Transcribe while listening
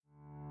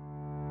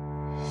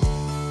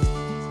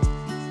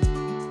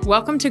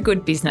Welcome to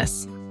Good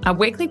Business, a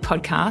weekly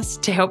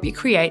podcast to help you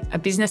create a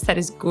business that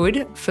is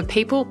good for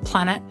people,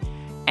 planet,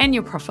 and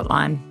your profit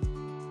line.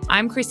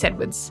 I'm Chris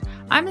Edwards.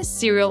 I'm a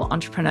serial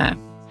entrepreneur.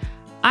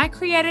 I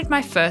created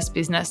my first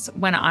business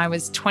when I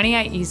was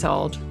 28 years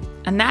old,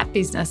 and that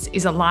business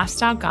is a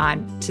lifestyle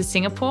guide to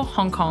Singapore,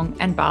 Hong Kong,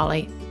 and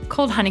Bali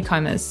called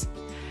Honeycombers.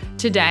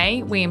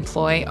 Today, we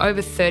employ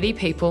over 30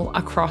 people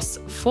across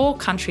 4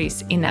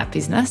 countries in that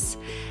business,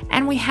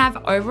 and we have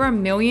over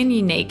 1 million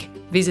unique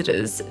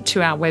visitors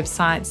to our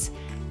websites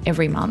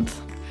every month.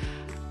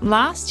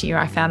 Last year,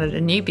 I founded a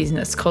new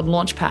business called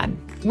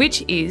Launchpad,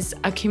 which is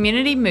a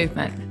community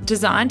movement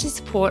designed to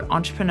support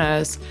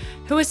entrepreneurs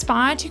who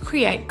aspire to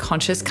create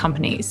conscious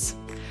companies.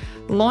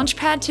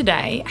 Launchpad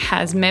today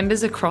has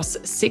members across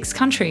 6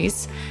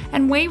 countries,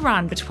 and we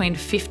run between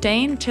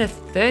 15 to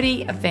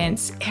 30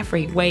 events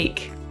every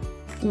week.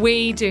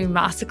 We do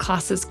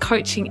masterclasses,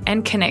 coaching,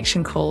 and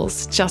connection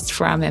calls just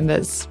for our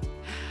members.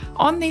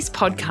 On this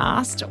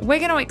podcast, we're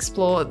going to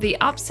explore the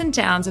ups and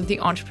downs of the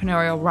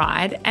entrepreneurial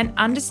ride and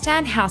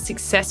understand how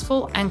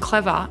successful and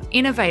clever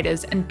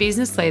innovators and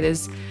business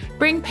leaders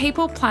bring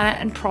people, planet,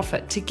 and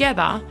profit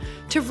together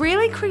to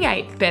really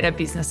create better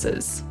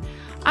businesses.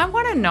 I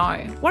want to know,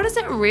 what does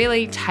it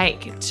really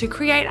take to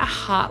create a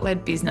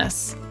heart-led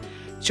business?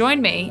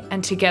 Join me,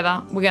 and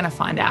together we're going to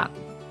find out.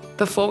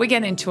 Before we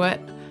get into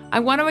it, I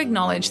want to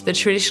acknowledge the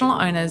traditional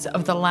owners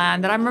of the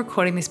land that I'm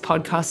recording this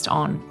podcast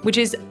on, which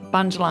is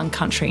Bundjalung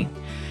country,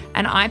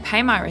 and I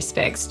pay my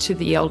respects to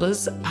the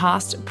elders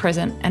past,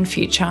 present, and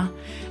future,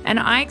 and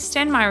I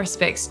extend my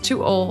respects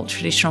to all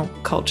traditional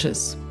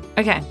cultures.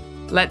 Okay,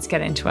 let's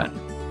get into it.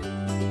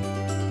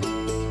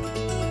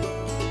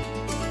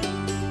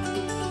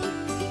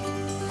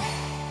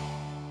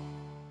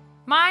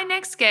 My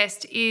next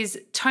guest is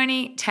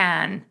Tony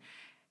Tan.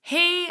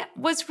 He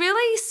was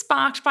really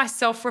sparked by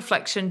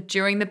self-reflection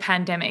during the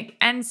pandemic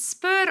and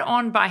spurred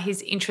on by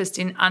his interest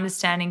in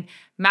understanding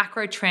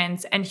macro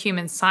trends and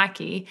human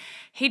psyche.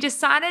 He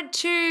decided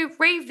to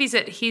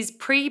revisit his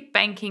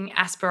pre-banking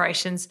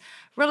aspirations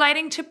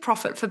relating to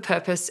profit for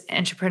purpose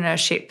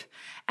entrepreneurship.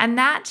 And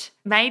that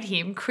made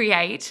him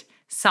create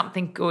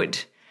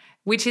Smthgood,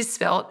 which is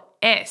spelled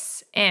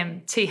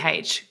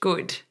SMTH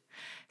good.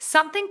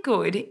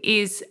 Smthgood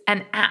is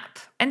an app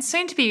and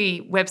soon to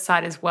be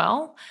website as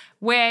well,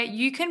 where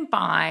you can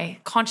buy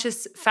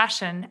conscious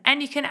fashion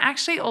and you can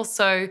actually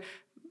also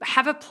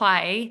have a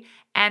play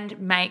and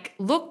make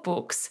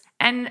lookbooks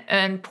and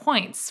earn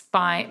points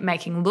by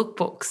making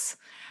lookbooks.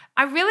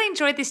 I really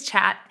enjoyed this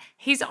chat.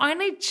 He's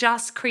only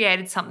just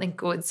created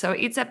Smthgood, so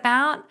it's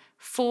about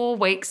 4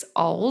 weeks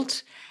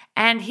old,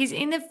 and he's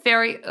in the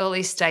very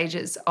early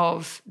stages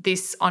of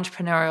this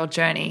entrepreneurial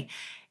journey.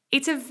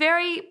 It's a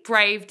very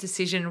brave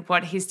decision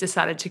what he's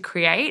decided to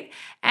create,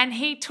 and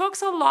he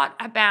talks a lot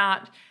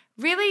about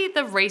really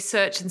the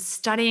research and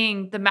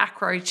studying the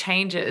macro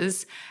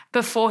changes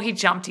before he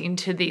jumped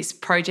into this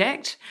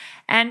project.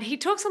 And he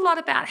talks a lot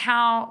about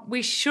how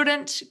we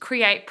shouldn't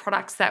create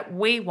products that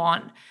we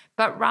want,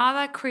 but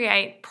rather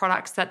create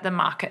products that the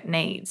market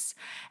needs.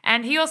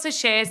 And he also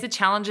shares the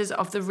challenges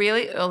of the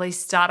really early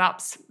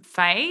startups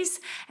phase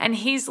and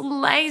his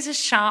laser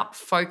sharp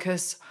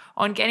focus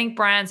on getting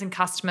brands and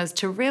customers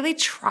to really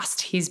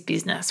trust his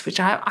business, which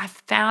I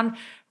found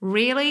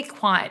really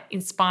quite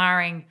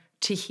inspiring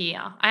to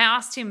hear. I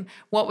asked him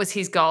what was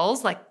his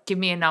goals, like give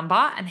me a number,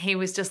 and he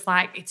was just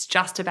like, it's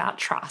just about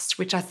trust,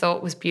 which I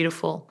thought was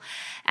beautiful.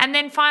 And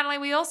then finally,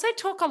 we also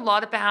talk a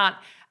lot about,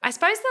 I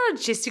suppose, the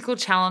logistical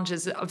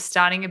challenges of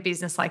starting a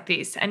business like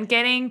this and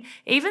getting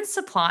even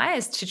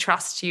suppliers to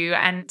trust you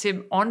and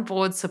to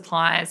onboard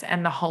suppliers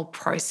and the whole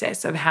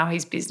process of how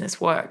his business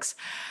works.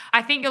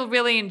 I think you'll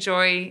really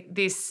enjoy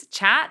this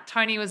chat.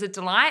 Tony was a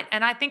delight,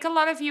 and I think a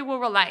lot of you will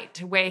relate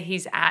to where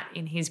he's at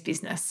in his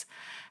business.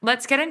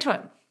 Let's get into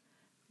it.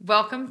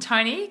 Welcome,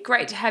 Tony.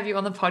 Great to have you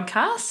on the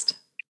podcast.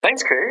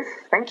 Thanks, Chris.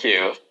 Thank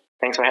you.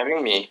 Thanks for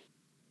having me.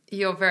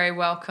 You're very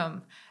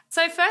welcome.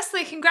 So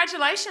firstly,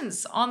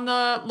 congratulations on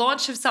the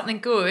launch of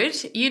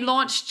Smthgood. You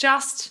launched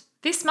just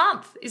this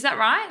month. Is that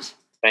right?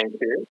 Thank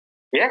you.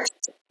 Yes,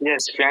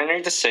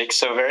 January the 6th.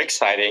 So very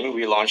exciting.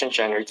 We launched on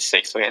January the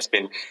 6th. So it has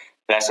been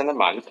less than a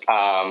month.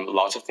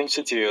 Lots of things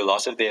to do,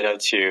 lots of data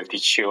to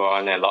chew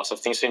on, and lots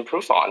of things to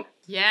improve on.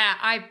 Yeah,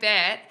 I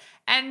bet.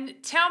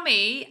 And tell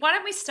me, why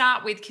don't we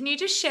start with, can you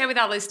just share with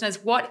our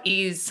listeners, what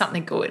is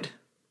Smthgood?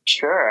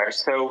 Sure.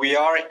 So we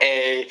are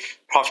a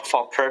profit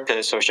for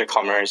purpose social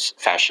commerce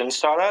fashion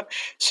startup.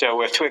 So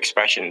we have 2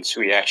 expressions.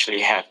 We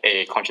actually have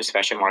a conscious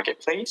fashion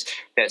marketplace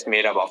that's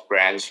made up of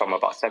brands from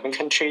about 7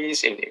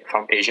 countries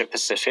from Asia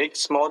Pacific,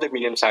 small to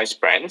medium-sized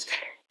brands.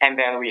 And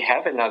then we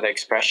have another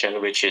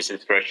expression, which is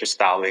this virtual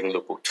styling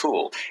lookbook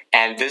tool.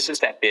 And this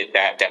is that bit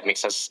that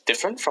makes us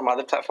different from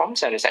other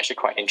platforms, and it's actually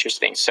quite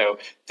interesting. So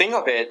think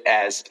of it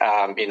as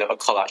a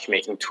collage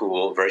making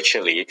tool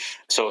virtually.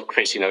 So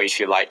Chris, if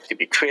you like to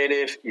be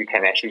creative, you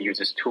can actually use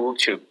this tool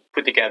to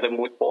put together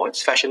mood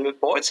boards, fashion mood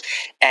boards,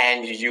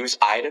 and you use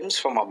items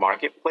from our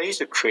marketplace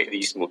to create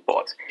these mood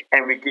boards.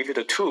 And we give you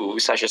the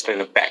tools such as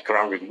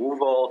background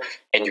removal,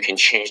 and you can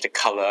change the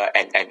color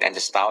and the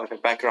style of the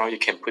background. You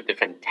can put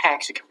different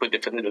tags, you can put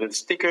different little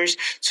stickers.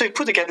 So you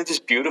put together this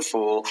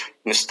beautiful,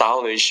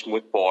 stylish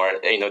mood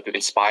board, to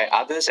inspire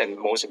others, and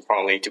most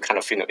importantly, to kind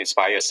of,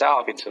 inspire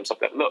yourself in terms of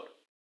that look.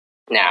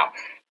 Now,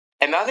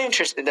 another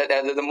interesting,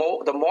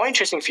 the more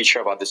interesting feature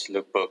about this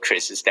lookbook,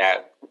 Chris, is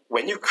that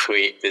when you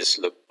create this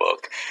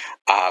lookbook,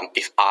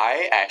 if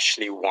I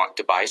actually want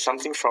to buy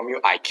something from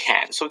you, I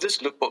can. So this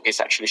lookbook is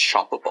actually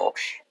shoppable.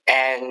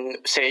 And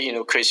say,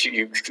 Chris,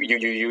 you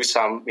use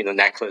some,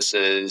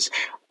 necklaces,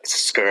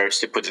 skirts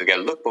to put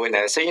together a lookbook, and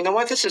then I say, you know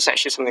what, this is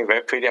actually something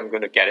very pretty. I'm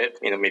going to get it,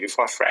 maybe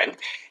for a friend.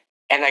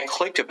 And I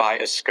click to buy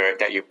a skirt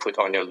that you put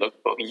on your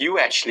lookbook. You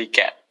actually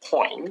get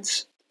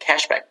points,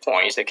 cashback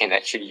points that can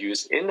actually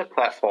use in the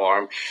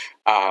platform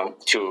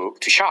to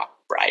shop,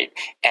 right?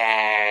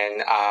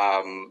 And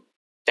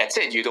that's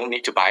it. You don't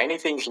need to buy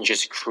anything. You can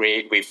just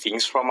create with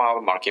things from our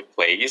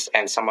marketplace,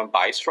 and someone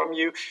buys from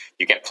you,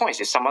 you get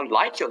points. If someone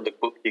likes your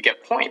lookbook, you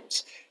get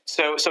points.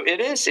 So it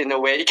is, in a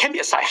way, it can be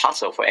a side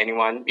hustle for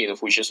anyone,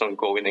 who just want to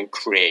go in and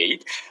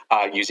create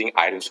using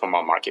items from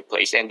our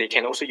marketplace. And they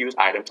can also use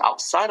items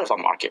outside of our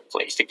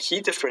marketplace. The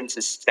key difference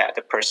is that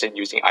the person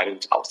using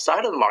items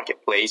outside of the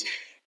marketplace,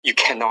 I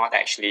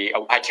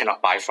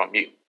cannot buy from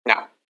you.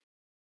 Now,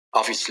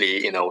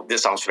 obviously,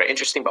 this sounds very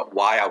interesting, but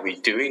why are we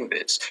doing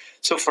this?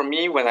 So for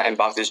me, when I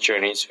embark this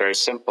journey, it's very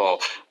simple.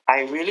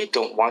 I really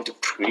don't want to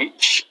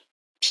preach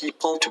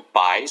people to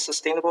buy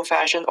sustainable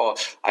fashion, or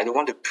I don't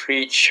want to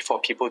preach for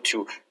people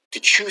to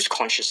choose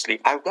consciously.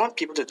 I want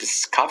people to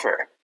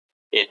discover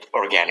it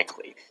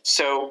organically.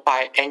 So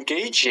by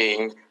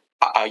engaging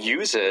our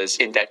users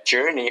in that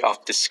journey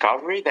of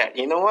discovery, that,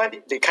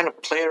 they kind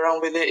of play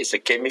around with it. It's a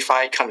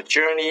gamified kind of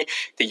journey.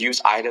 They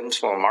use items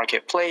from a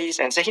marketplace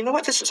and say,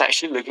 this is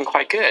actually looking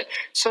quite good.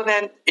 So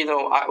then,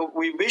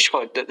 we wish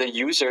for the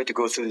user to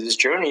go through this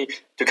journey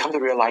to come to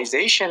the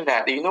realization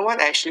that,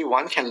 actually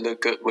one can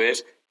look good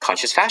with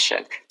conscious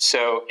fashion.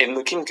 So in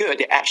looking good,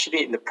 they're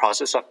actually in the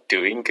process of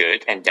doing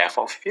good and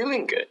therefore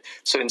feeling good.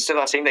 So instead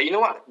of saying that,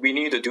 we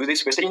need to do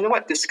this, we say,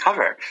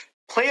 discover.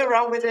 Play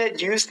around with it,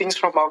 use things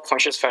from our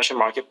conscious fashion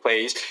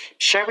marketplace,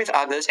 share with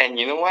others, and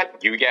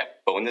you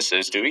get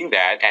bonuses doing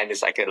that, and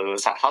it's like a little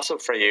side hustle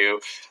for you.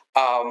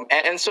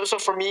 So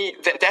for me,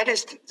 that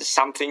is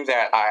something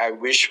that I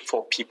wish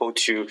for people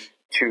to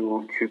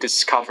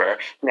discover.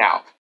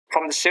 Now,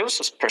 from the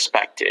sales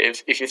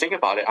perspective, if you think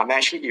about it, I'm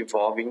actually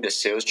evolving the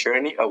sales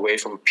journey away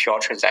from a pure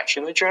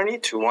transactional journey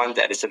to one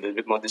that is a little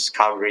bit more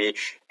discovery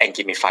and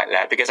gamified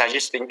led. Because I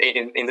just think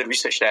in the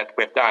research that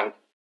we've done,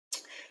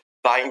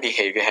 buying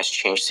behavior has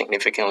changed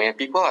significantly, and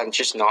people are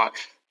just not,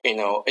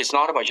 it's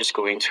not about just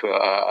going to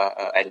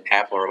an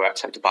app or a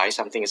website to buy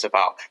something. It's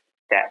about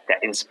that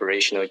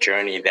inspirational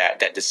journey,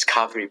 that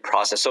discovery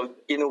process. So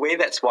in a way,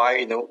 that's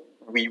why,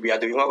 we are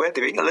doing what we're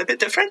doing a little bit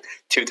different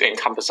to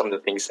encompass some of the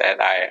things that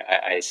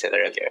I said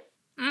earlier.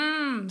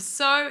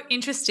 So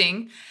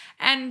interesting.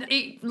 And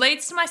it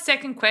leads to my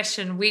second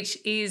question, which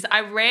is,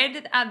 I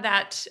read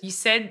that you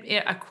said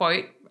a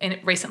quote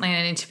recently in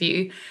an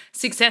interview: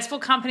 successful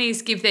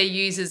companies give their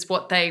users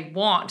what they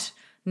want,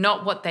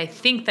 not what they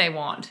think they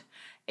want.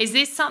 Is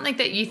this something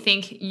that you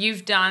think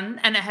you've done?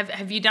 And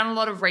have you done a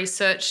lot of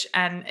research?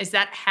 And is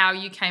that how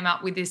you came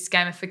up with this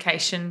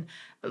gamification,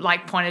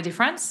 point of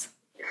difference?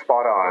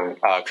 Spot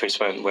on, Chris.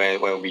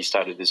 When we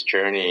started this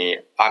journey,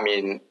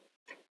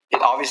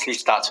 it obviously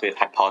starts with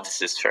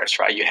hypothesis first,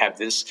 right? You have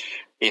this,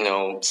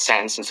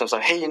 sense in terms of,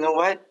 hey,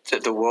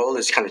 the world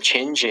is kind of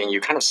changing. You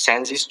kind of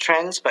sense these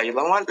trends, but you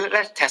know what?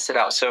 Let's test it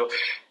out. So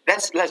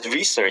let's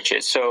research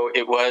it. So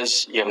it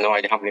was, you have no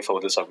idea how many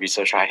folders of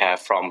research I have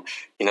from,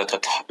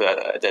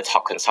 the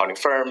top consulting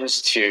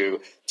firms to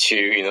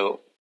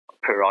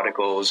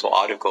periodicals or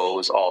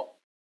articles or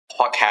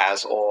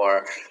podcasts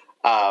or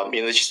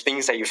just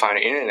things that you find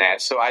on the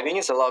internet. So I think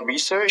it's a lot of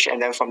research,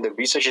 and then from the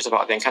research, it's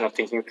about then kind of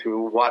thinking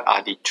through what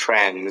are the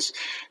trends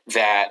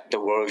that the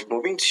world is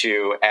moving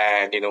to,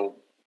 and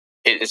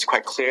it's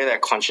quite clear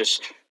that conscious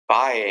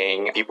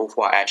buying, people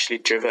who are actually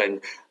driven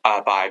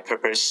by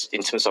purpose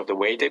in terms of the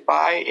way they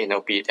buy,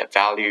 be it their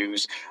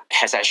values,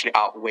 has actually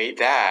outweighed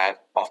that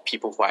of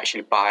people who are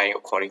actually buying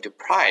according to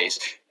price.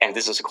 And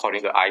this is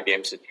according to IBM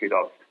Institute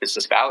of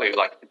Business Value.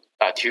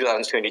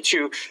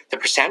 2022, the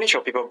percentage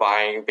of people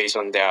buying based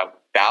on their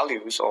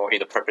values or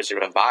the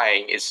purpose-driven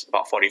buying is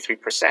about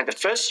 43%. The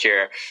first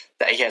year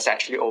that he has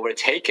actually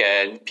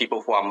overtaken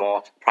people who are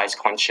more price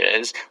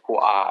conscious, who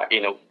are,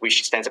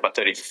 which stands about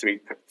 37%.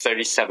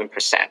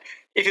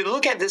 If you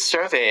look at this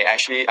survey,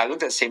 actually, I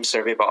looked at the same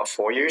survey about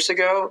 4 years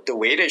ago. The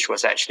weightage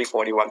was actually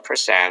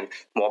 41%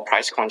 more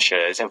price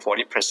conscious and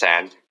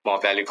 40%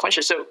 more value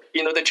conscious. So,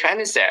 the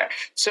trend is there.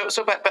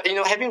 But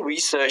having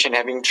research and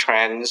having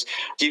trends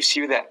gives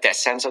you that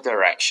sense of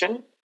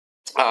direction.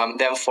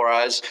 Then for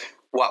us,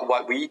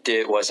 what we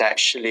did was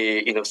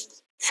actually,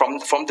 from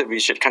the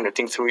research, kind of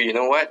think through, we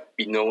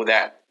know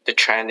that the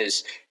trend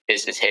is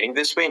is heading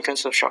this way in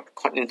terms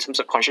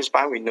of conscious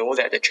buying. We know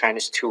that the trend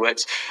is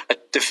towards a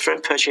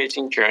different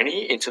purchasing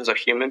journey in terms of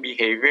human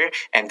behavior,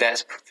 and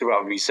that's through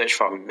our research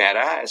from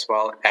Meta as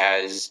well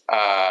as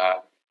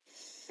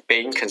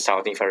Bain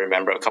Consulting, if I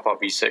remember, a couple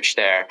of research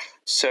there.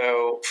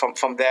 So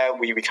from there,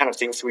 we kind of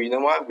think through,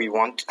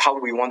 how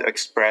we want to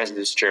express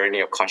this journey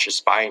of conscious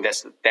buying.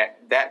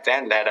 That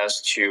then led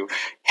us to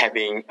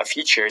having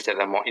features that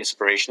are more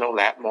inspirational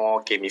led,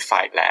 more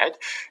gamified led.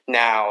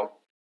 Now,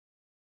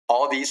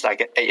 all these,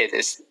 it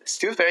is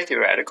still very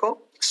theoretical.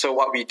 So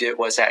what we did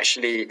was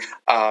actually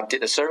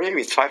did a survey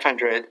with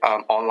 500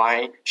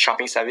 online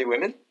shopping savvy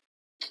women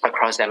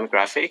across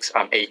demographics,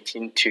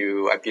 18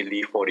 to, I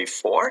believe,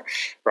 44,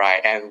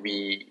 right? And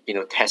we,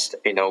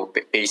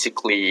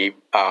 basically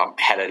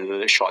had a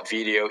little short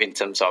video in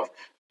terms of,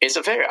 it's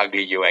a very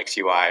ugly UX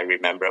UI, I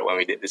remember when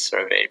we did this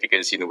survey,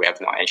 because, we have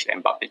not actually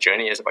embarked the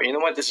journey. It's about,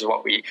 this is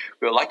what we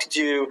would like to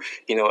do,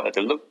 the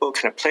lookbook,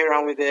 kind of play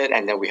around with it.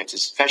 And then we have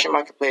this fashion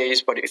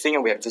marketplace. What do you think?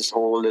 And we have this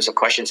whole list of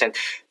questions. And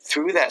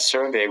through that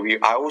survey,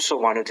 I also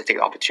wanted to take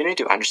the opportunity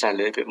to understand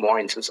a little bit more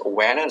in terms of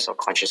awareness of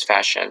conscious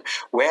fashion.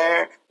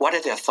 What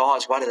are their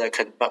thoughts? What are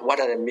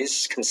the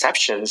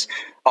misconceptions,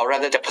 or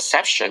rather the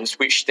perceptions,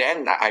 which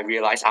then I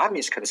realized are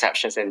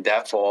misconceptions, and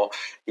therefore,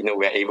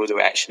 we're able to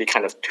actually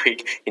kind of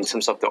tweak in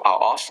terms of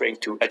our offering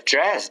to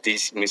address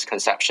these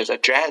misconceptions,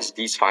 address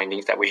these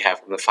findings that we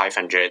have from the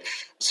 500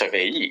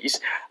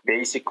 surveyees,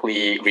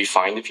 basically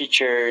refine the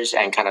features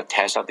and kind of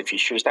test out the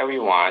features that we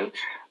want,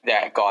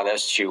 that got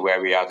us to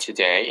where we are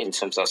today in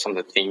terms of some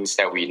of the things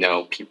that we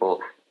know people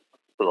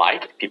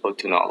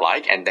do not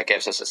like, and that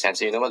gives us a sense.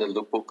 The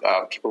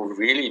lookbook, people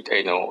really,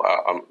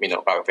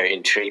 are very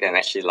intrigued and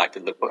actually like the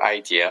lookbook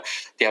idea.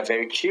 They are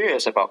very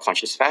curious about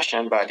conscious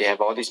fashion, but they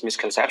have all these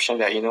misconceptions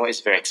that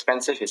it's very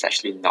expensive. It's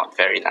actually not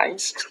very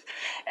nice,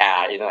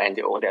 and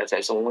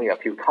there's only a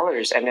few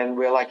colors. And then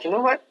we're like,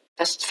 what?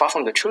 That's far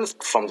from the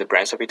truth from the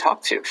brands that we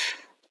talk to.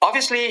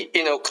 Obviously,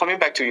 coming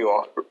back to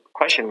your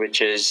question,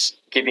 which is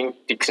giving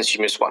the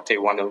consumers what they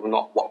want,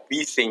 not what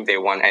we think they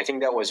want. I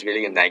think that was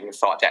really a nagging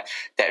thought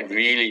that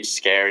really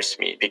scares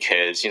me,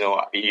 because,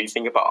 you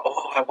think about,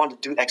 I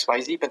want to do X,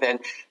 Y, Z, but then,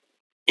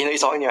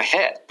 it's all in your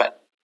head.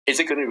 But is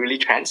it going to really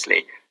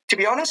translate? To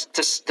be honest,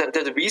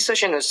 the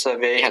research in the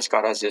survey has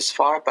got us this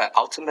far, but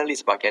ultimately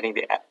it's about getting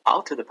the app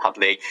out to the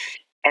public.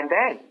 And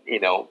then,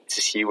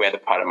 to see where the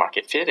product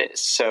market fit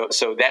is. So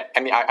that,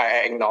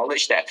 I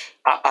acknowledge that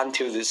up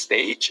until this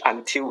stage,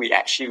 until we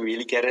actually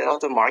really get it out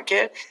of the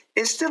market,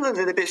 it's still a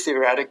little bit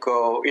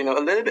theoretical, a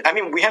little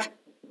bit. We have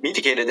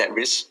mitigated that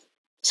risk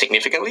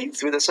significantly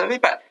through the survey,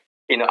 but,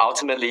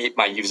 ultimately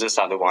my users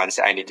are the ones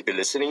that I need to be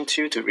listening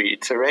to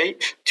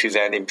reiterate, to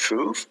then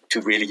improve, to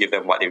really give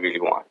them what they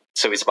really want.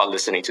 So it's about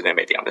listening to them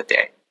at the end of the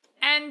day.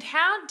 And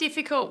how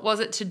difficult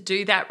was it to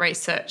do that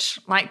research?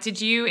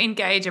 Did you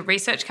engage a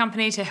research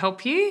company to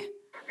help you?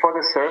 For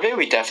the survey,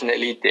 we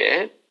definitely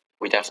did.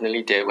 We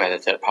had a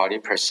third-party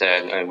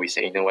person, and we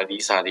say,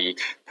 these are the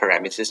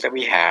parameters that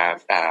we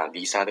have.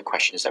 These are the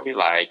questions that we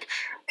like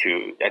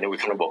to, and then we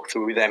kind of walk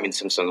through them in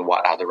terms of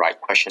what are the right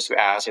questions to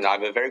ask. I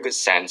have a very good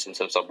sense in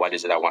terms of what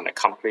is it I want to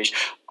accomplish.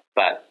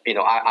 But,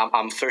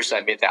 I'm first to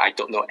admit that I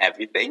don't know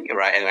everything,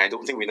 right? And I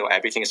don't think we know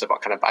everything. It's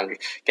about kind of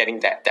getting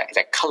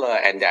that color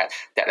and that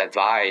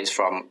advice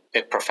from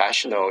a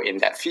professional in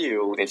that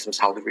field in terms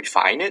of how to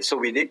refine it. So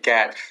we did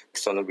get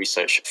external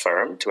research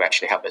firm to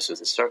actually help us with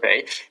the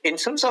survey. In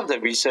terms of the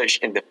research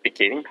in the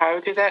beginning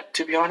prior to that,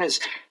 to be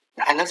honest,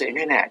 I love the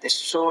internet. There's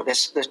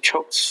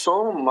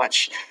so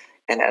much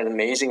and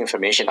amazing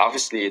information.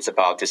 Obviously, it's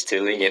about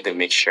distilling it to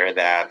make sure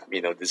that,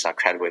 these are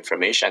credible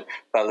information.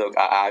 But look,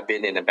 I've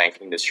been in the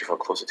banking industry for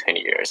close to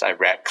 20 years. I've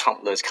read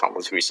countless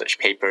research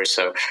papers.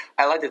 So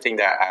I like to think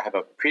that I have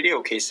a pretty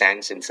okay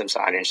sense in terms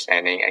of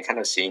understanding and kind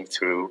of seeing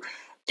through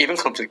even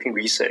conflicting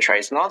research, right?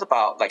 It's not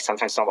about,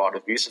 sometimes not about the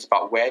views, it's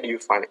about where do you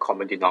find a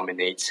common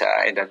denominator,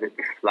 and does it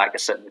reflect a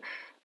certain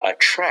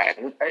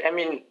trend.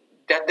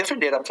 There are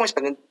different data points,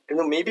 but then,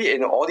 maybe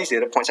all these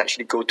data points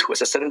actually go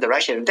towards a certain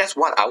direction. And that's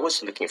what I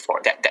was looking for,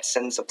 that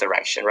sense of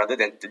direction, rather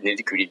than the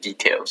nitty-gritty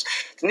details.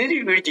 The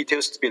nitty-gritty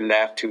details to be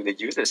left to the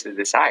users to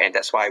decide, and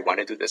that's why I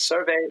wanted to do the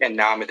survey. And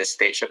now I'm at the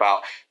stage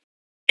about,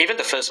 even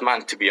the first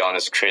month, to be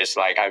honest, Chris,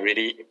 I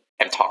really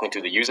am talking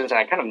to the users, and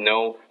I kind of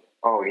know,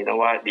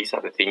 these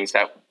are the things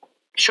that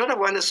should have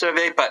won the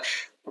survey, but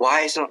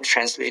why is it not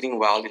translating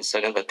well in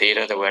certain of the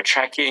data that we're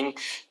tracking?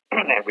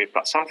 And we've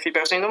got some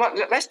feedback. So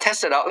let's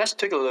test it out. Let's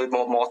take a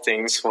little more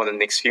things for the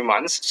next few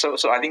months. So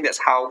I think that's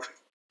how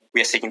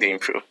we are seeking to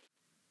improve.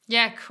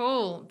 Yeah,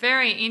 cool.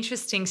 Very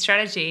interesting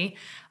strategy.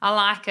 I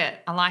like it.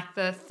 I like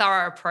the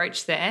thorough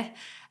approach there.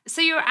 So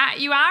you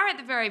are at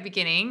the very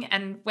beginning,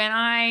 and when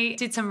I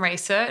did some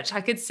research, I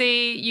could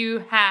see you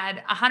had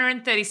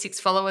 136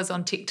 followers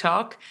on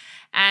TikTok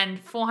and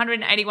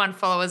 481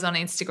 followers on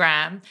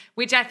Instagram,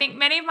 which I think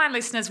many of my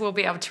listeners will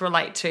be able to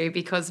relate to,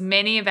 because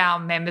many of our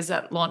members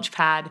at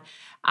Launchpad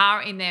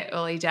are in their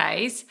early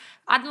days.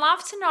 I'd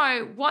love to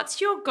know, what's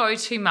your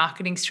go-to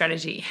marketing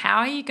strategy? How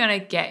are you going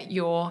to get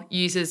your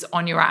users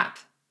on your app?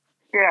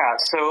 Yeah,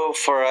 so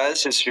for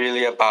us, it's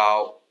really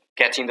about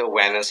getting the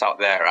awareness out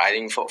there. I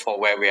think for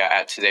where we are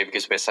at today,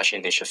 because we're such an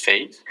initial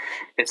phase,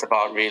 it's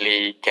about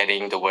really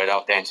getting the word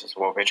out there and just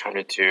what we're trying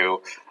to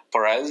do.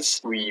 For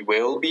us, we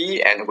will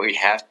be and we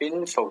have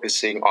been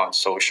focusing on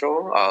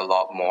social a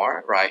lot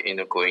more, right?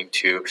 Going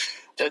to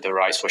the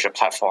right social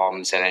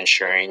platforms and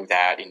ensuring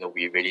that,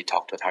 we really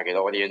talk to target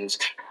audience.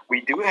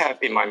 We do have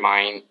in my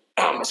mind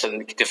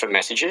certain different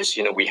messages.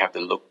 We have the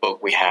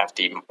lookbook, we have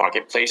the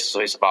marketplace.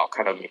 So it's about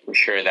kind of making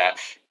sure that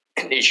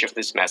each of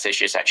this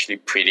message is actually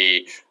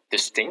pretty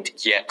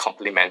distinct yet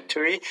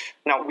complementary.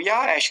 Now, we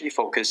are actually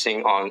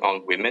focusing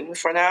on women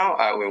for now,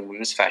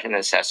 women's fashion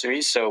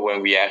accessories. So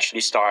when we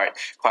actually start,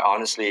 quite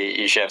honestly,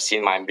 you should have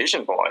seen my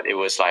vision board. It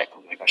was like,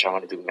 oh my gosh, I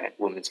want to do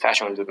women's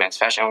fashion, I want to do men's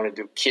fashion, I want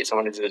to do kids, I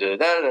want to do da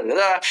da da da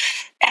da.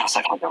 And I was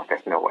like, oh no,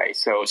 there's no way.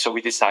 So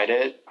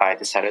I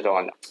decided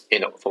on,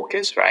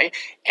 focus, right?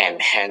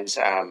 And hence,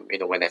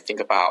 when I think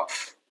about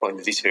on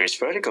these various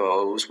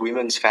verticals,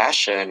 women's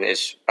fashion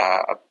is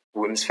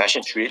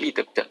really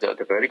the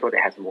vertical that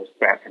has the most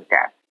breadth and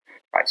depth.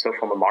 Right. So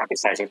from a market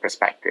sizing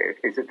perspective,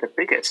 is it the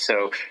biggest?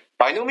 So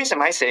by no means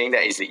am I saying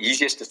that it's the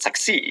easiest to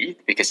succeed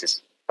because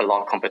it's a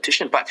lot of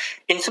competition. But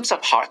in terms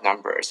of hard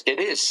numbers, it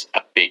is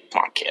a big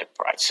market,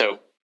 right? So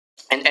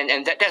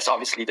and that's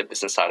obviously the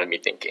business side of me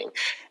thinking.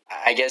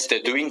 I guess the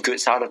doing good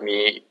side of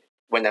me,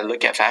 when I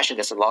look at fashion,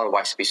 there's a lot of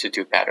white space to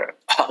do better,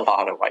 a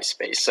lot of white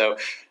space. So,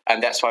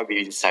 and that's why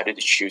we decided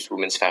to choose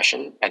women's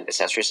fashion and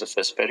accessories as the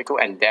first vertical.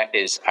 And that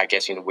is, I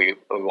guess, we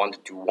want to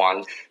do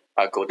one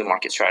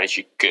go-to-market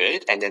strategy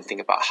good, and then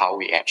think about how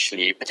we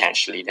actually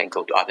potentially then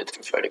go to other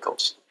different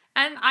verticals.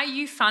 And are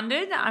you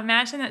funded? I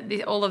imagine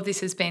that all of this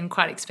has been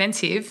quite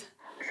expensive.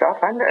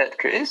 Self-funded,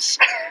 Chris.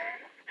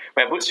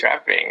 We're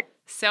bootstrapping.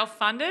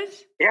 Self-funded?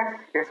 Yeah.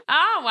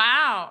 Oh,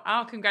 wow.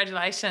 Oh,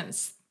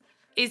 congratulations.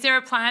 Is there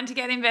a plan to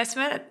get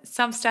investment at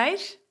some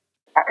stage?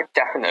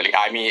 Definitely.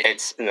 I mean,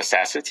 it's a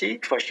necessity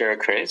for sure,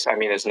 Chris. I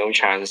mean, there's no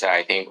chance that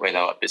I think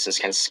a business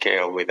can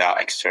scale without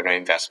external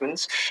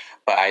investments.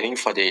 But I think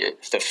for the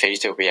phase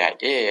that we are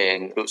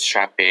in,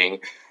 bootstrapping,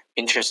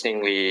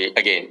 interestingly,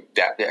 again,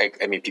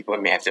 people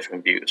may have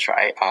different views,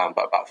 right?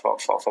 But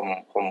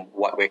from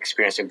what we're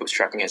experiencing,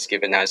 bootstrapping has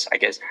given us, I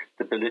guess,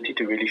 the ability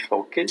to really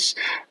focus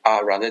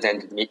rather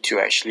than the need to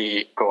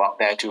actually go out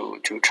there to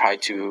try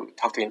to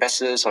talk to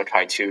investors or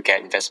try to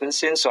get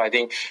investments in. So I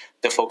think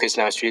the focus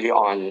now is really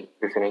on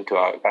listening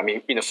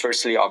to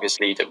firstly,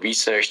 obviously, the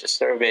research, the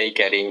survey,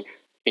 getting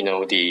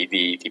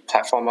the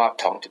platform up,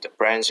 talking to the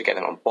brands to get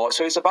them on board.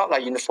 So it's about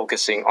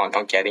focusing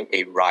on getting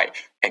a right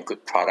and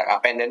good product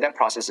up, and then that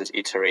process is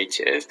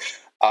iterative.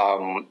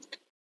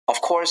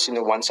 Of course,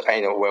 once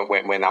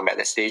when I'm at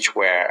the stage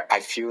where I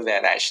feel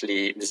that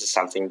actually this is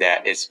something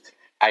that is,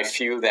 I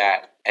feel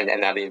that and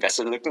another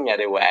investor looking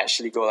at it will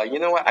actually go like, you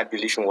know what, I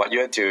believe in what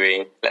you're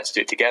doing. Let's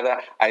do it together.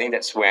 I think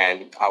that's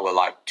when I would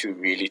like to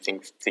really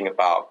think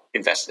about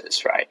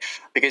investors, right?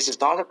 Because it's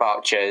not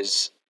about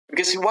just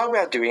because what we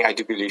are doing, I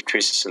do believe,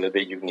 Chris, is a little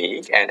bit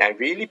unique, and I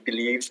really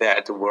believe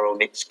that the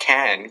world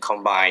can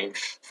combine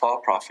for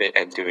profit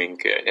and doing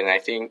good. And I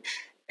think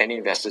any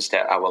investors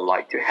that I would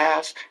like to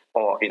have,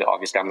 or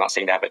obviously, I'm not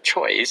saying they have a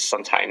choice.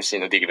 Sometimes,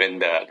 given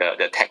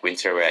the tech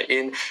winter we're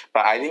in,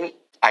 but I think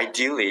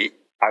ideally,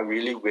 I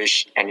really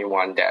wish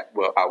anyone that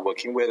are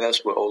working with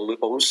us will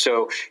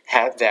also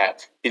have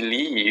that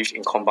belief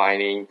in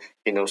combining,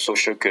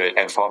 social good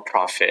and for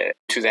profit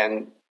to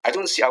then I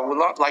would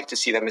not like to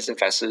see them as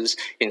investors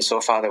in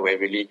so far that we're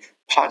really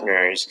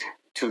partners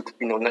to,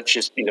 not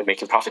just,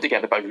 making profit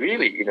together, but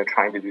really,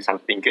 trying to do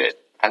something good.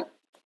 And,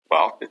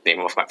 well, the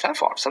name of my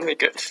platform, something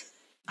good.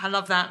 I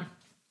love that.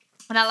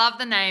 And I love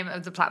the name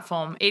of the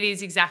platform. It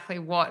is exactly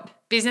what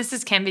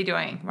businesses can be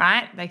doing,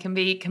 right? They can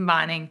be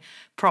combining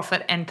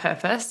profit and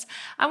purpose.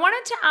 I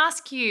wanted to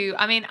ask you,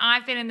 I mean,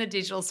 I've been in the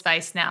digital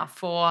space now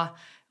for,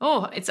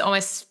 it's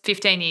almost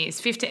 15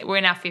 years. We're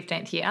in our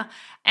 15th year.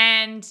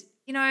 And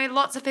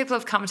lots of people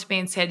have come to me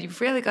and said,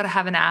 you've really got to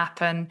have an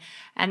app. And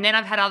then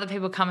I've had other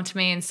people come to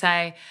me and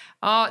say,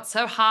 oh, it's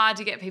so hard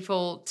to get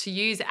people to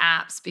use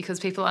apps because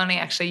people only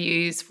actually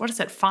use, 5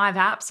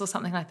 apps or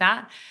something like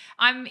that.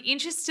 I'm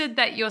interested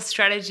that your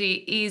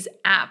strategy is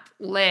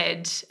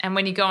app-led. And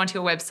when you go onto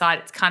your website,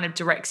 it kind of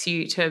directs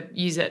you to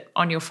use it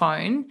on your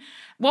phone.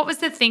 What was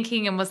the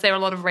thinking, and was there a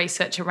lot of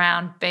research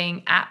around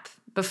being app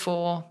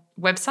before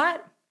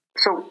website?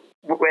 So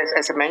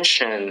as I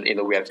mentioned,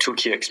 we have two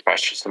key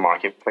expressions: the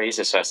marketplace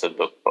as well as the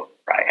lookbook,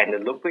 right? And the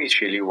lookbook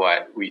is really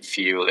what we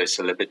feel is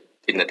a little bit,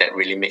 that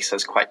really makes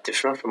us quite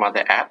different from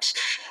other apps.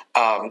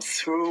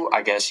 Through,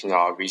 I guess,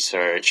 our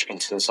research in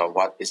terms of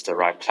what is the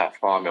right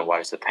platform and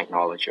what is the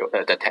technology,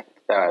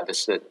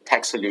 the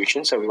tech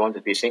solutions that we want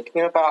to be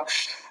thinking about.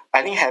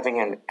 I think having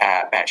an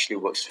app actually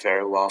works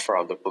very well for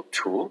our lookbook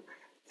tool.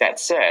 That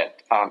said,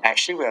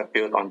 actually we are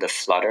built on the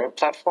Flutter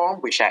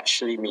platform, which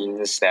actually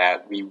means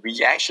that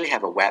we actually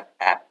have a web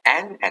app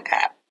and an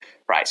app,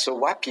 right? So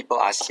what people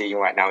are seeing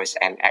right now is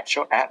an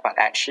actual app, but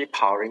actually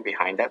powering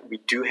behind that, we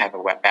do have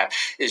a web app.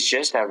 It's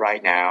just that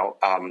right now,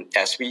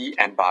 as we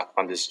embark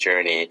on this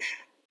journey,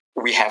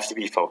 we have to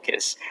be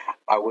focused.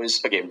 I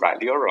was, again,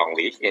 rightly or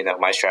wrongly,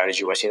 my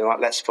strategy was,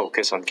 let's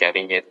focus on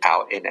getting it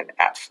out in an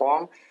app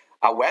form.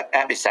 Our web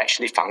app is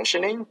actually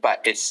functioning,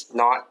 but it's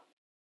not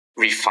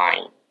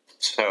refined.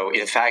 So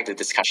in fact, the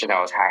discussion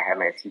I had with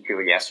my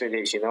CTO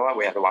yesterday is,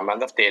 we have 1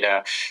 month of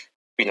data.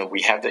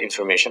 We have the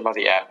information about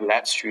the app.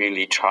 Let's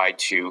really try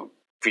to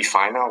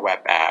refine our web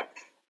app.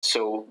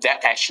 So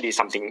that actually is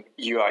something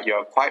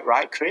you're quite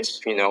right,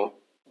 Chris.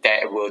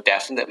 There will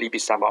definitely be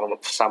some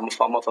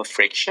form of a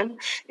friction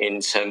in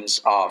terms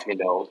of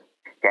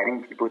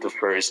getting people to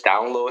first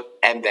download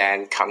and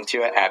then come to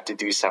your app to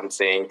do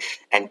something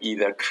and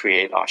either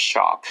create or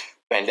shop.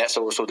 And that's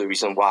also the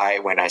reason why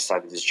when I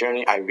started this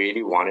journey, I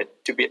really wanted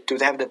to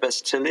have the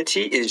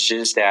versatility. It's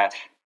just that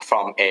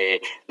from a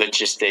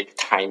logistic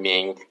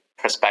timing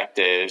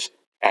perspective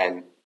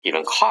and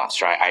even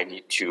cost, right? I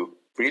need to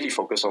really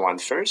focus on one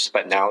first.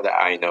 But now that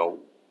I know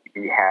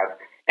we have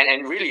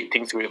and really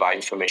think through our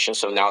information.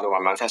 So now that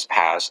 1 month has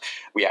passed,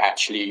 we are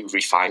actually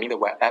refining the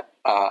web app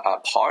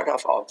part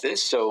of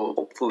this. So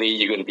hopefully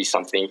you're going to be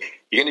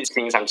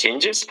seeing some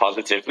changes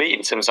positively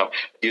in terms of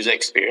user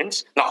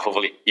experience. Not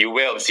hopefully, you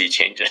will see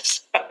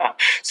changes.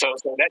 so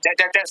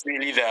that's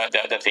really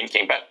the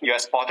thinking. But you're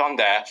spot on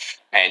there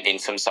and in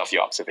terms of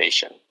your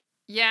observation.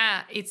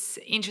 Yeah, it's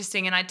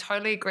interesting. And I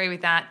totally agree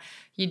with that.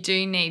 You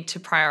do need to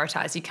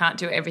prioritize. You can't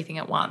do everything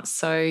at once.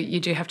 So you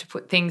do have to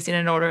put things in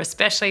an order,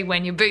 especially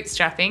when you're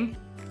bootstrapping.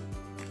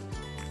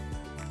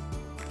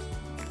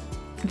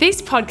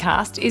 This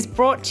podcast is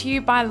brought to you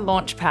by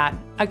Launchpad,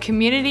 a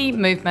community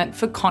movement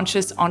for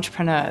conscious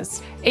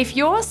entrepreneurs. If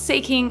you're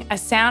seeking a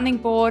sounding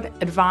board,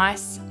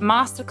 advice,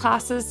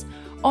 masterclasses,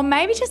 or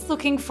maybe just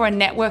looking for a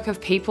network of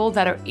people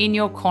that are in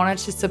your corner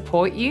to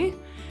support you,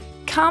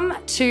 come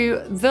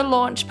to the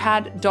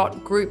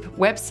launchpad.group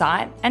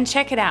website and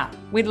check it out.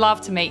 We'd love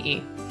to meet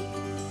you.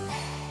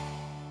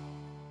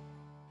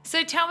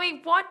 So tell me,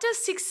 what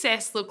does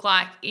success look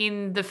like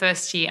in the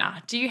first year?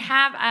 Do you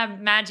have a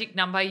magic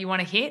number you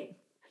want to hit?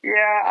 Yeah,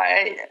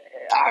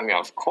 I mean,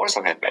 of course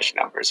I have magic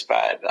numbers,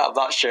 but I'm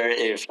not sure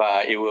if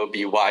it will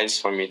be wise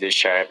for me to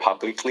share it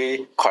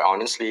publicly, quite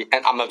honestly.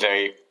 And I'm a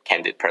very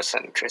candid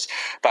person, Chris.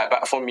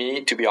 But for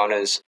me, to be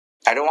honest,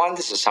 I don't want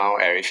this to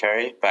sound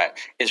airy-fairy, but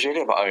it's really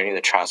about earning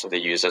the trust of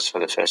the users for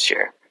the first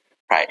year,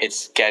 right?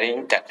 It's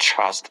getting that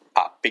trust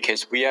up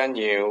because we are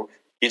new.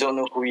 You don't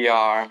know who we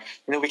are.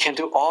 We can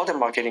do all the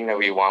marketing that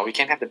we want. We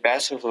can have the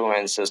best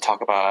influencers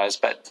talk about us,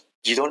 but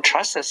you don't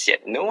trust us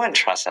yet. No one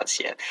trusts us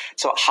yet.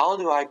 So how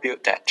do I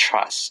build that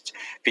trust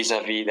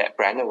vis-a-vis that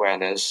brand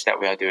awareness that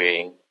we are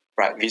doing,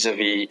 right?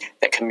 Vis-a-vis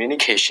that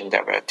communication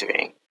that we're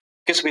doing?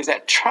 Because with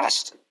that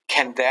trust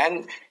can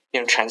then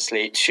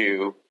translate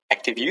to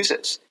active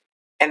users.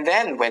 And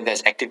then when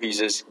there's active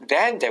users,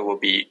 then there will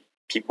be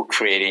people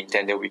creating,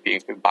 then there will be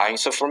people buying.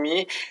 So for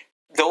me,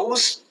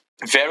 those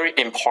very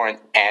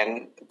important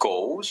end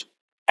goals,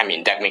 I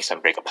mean, that makes or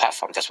break a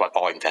platform. That's what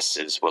all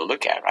investors will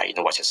look at, right?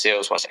 What's your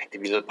sales, what's your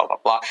active users, blah, blah,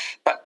 blah.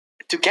 But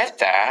to get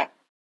there,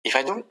 if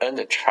I don't earn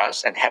the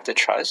trust and have the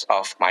trust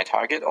of my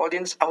target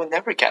audience, I will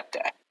never get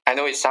there. I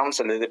know it sounds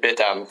a little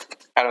bit, I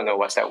don't know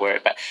what's that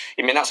word, but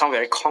it may not sound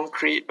very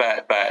concrete,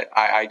 but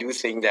I do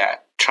think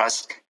that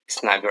trust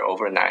is never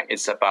overnight.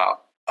 It's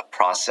about a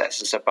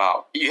process. It's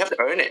about, you have to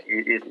earn it.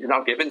 It's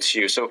not given to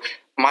you. So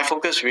my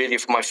focus really,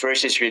 for my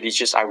first is really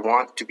just, I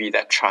want to be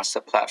that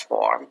trusted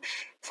platform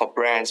for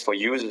brands, for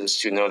users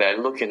to know that,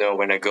 look,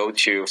 when I go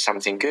to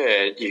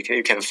Smthgood,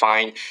 you can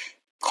find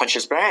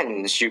conscious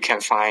brands. You can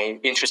find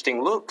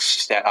interesting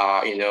looks that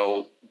are,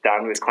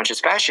 done with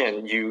conscious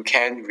fashion. You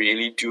can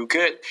really do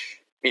good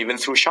even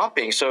through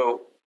shopping.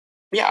 So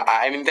yeah,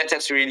 I mean,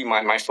 that's really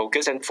my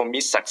focus. And for me,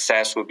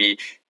 success will be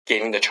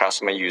gaining the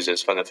trust of my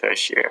users for the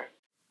first year.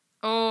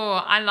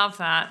 Oh, I love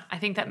that. I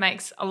think that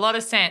makes a lot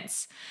of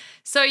sense.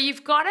 So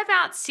you've got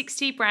about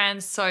 60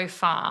 brands so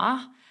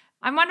far.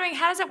 I'm wondering,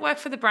 how does it work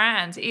for the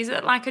brands? Is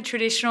it like a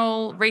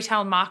traditional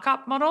retail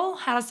markup model?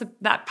 How does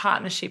that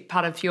partnership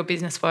part of your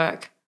business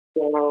work?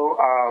 So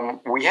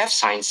we have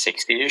signed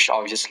 60-ish.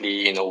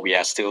 Obviously, we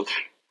are still,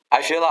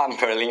 I feel I'm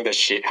hurling the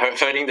ship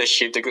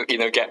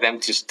to get them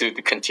to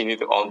continue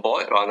to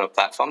onboard on the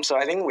platform. So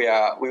I think we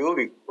will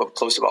be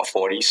close to about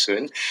 40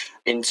 soon.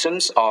 In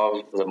terms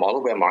of the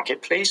model, we're a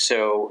marketplace,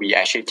 so we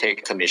actually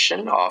take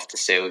commission of the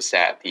sales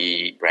that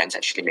the brands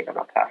actually make on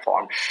our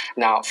platform.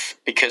 Now,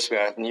 because we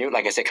are new,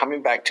 like I said,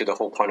 coming back to the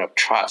whole point of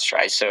trust,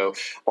 right? So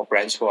for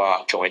brands who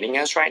are joining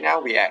us right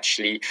now, we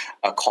actually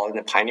call it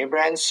a pioneer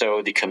brand.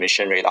 So the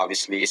commission rate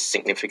obviously is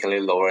significantly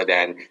lower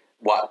than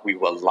what we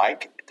would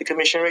like the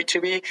commission rate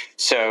to be.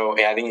 So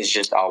I think it's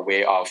just our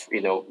way of,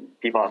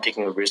 people are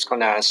taking a risk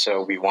on us.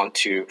 So we want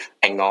to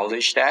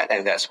acknowledge that.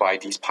 And that's why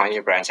these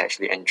pioneer brands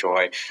actually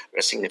enjoy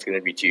a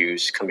significantly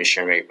reduced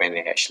commission rate when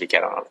they actually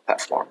get on the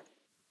platform.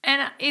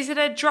 And is it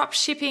a drop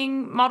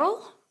shipping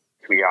model?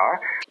 We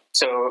are.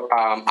 So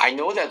I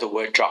know that the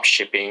word drop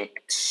shipping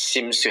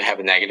seems to have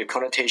a negative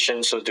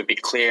connotation. So to be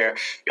clear,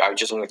 I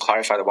just want to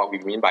clarify that what we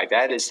mean by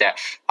that is that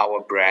our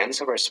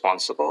brands are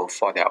responsible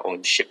for their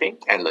own shipping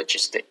and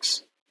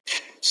logistics.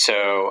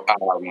 So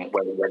when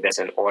there's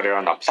an order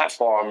on our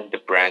platform, the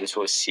brands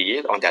will see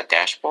it on their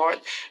dashboard,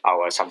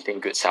 our Something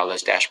Good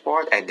sellers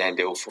dashboard, and then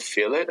they will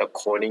fulfill it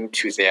according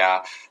to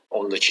their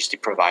own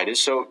logistic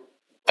providers. So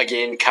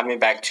again, coming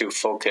back to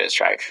focus,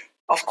 right?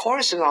 Of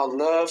course, I'd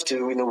love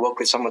to work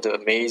with some of the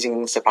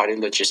amazing third-party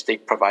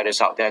logistic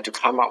providers out there to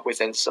come up with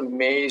some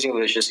amazing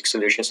logistic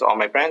solutions to all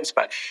my brands.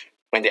 But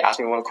when they ask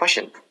me one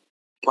question,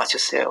 what's your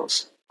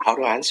sales? How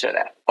do I answer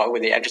that? Why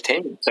would they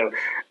entertain me? So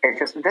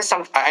that's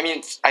some. I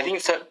mean, I think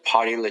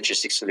third-party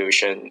logistics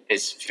solution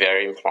is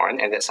very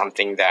important, and that's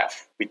something that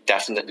we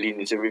definitely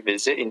need to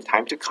revisit in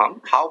time to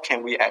come. How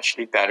can we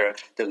actually better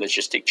the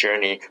logistic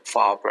journey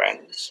for our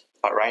brands?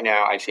 But right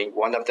now, I think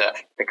one of the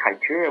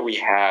criteria we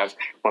have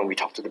when we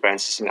talk to the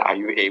brands is, are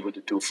you able to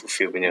do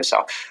fulfillment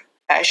yourself?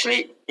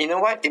 Actually, you know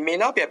what? It may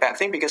not be a bad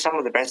thing because some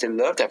of the brands, they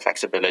love that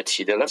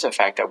flexibility. They love the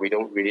fact that we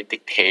don't really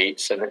dictate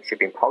certain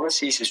shipping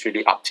policies. It's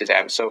really up to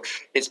them. So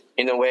it's,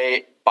 in a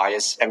way,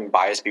 buyers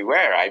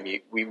beware,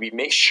 right? We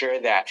make sure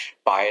that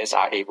buyers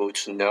are able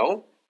to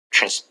know,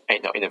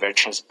 in a very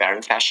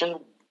transparent fashion,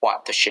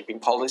 what the shipping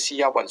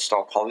policy are, what the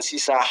store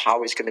policies are,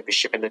 how it's going to be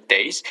shipped in the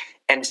days,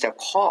 and it's their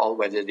call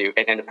whether they,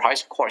 and the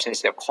price, of course, and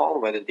it's their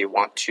call whether they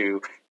want to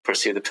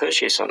pursue the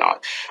purchase or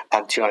not.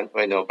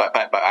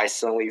 But I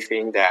certainly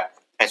think that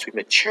as we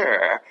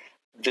mature,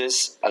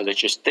 this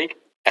logistic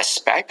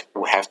aspect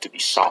will have to be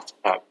solved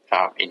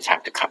in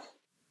time to come.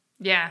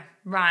 Yeah,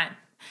 right.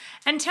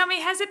 And tell me,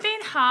 has it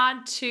been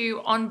hard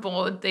to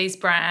onboard these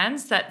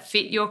brands that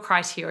fit your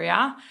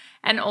criteria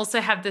and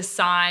also have the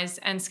size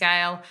and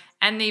scale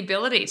and the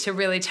ability to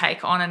really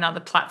take on another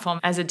platform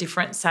as a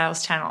different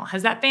sales channel?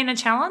 Has that been a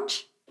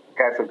challenge?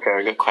 That's a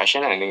very good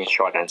question. I think the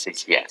short answer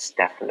is yes,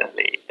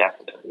 definitely.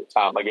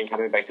 Again,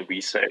 coming back to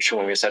research,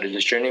 when we started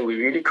this journey, we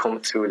really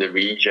combed through the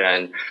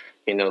region,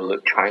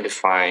 trying to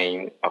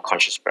find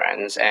conscious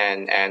brands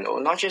and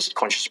not just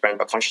conscious brands,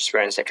 but conscious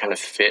brands that kind of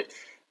fit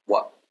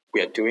what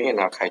we are doing in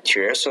our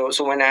criteria. So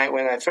when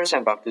I first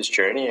embarked this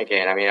journey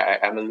again, I mean,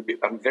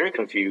 I'm very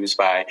confused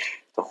by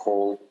the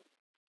whole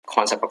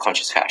concept of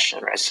conscious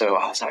fashion, right? So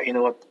I was like,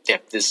 they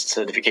have this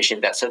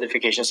certification, that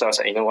certification. So I was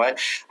like,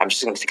 I'm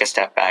just going to take a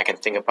step back and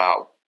think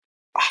about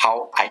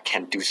how I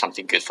can do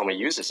something good for my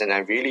users. And I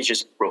really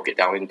just broke it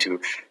down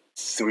into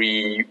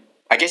three.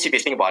 I guess if you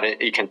think about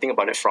it, you can think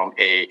about it from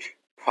a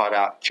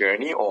product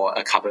journey or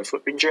a carbon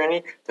footprint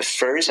journey. The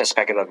first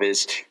aspect of it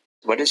is,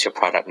 what is your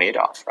product made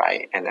of,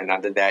 right? And then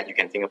under that, you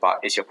can think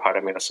about, is your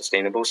product made of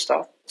sustainable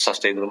stuff,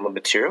 sustainable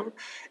material?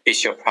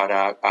 Is your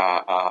product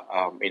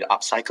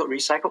upcycled,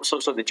 recycled?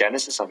 So the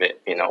genesis of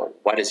it,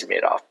 what is it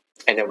made of?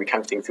 And then we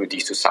kind of think through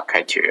these two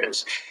sub-criteria.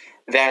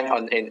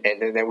 Then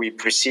then we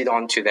proceed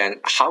on to then,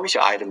 how is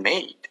your item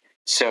made?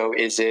 So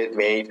is it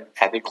made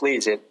ethically?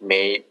 Is it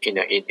made in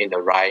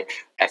the right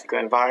ethical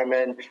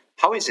environment?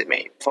 How is it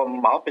made?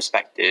 From our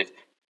perspective,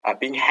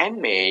 being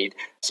handmade,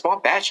 small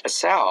batch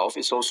itself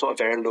is also a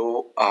very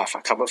low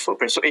carbon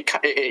footprint. So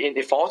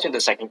it falls in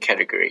the second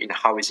category in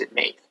how is it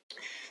made.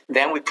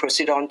 Then we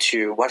proceed on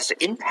to what is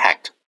the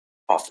impact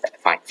of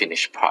that fine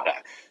finished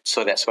product.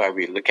 So that's why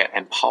we look at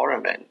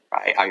empowerment,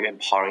 right? Are you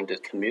empowering the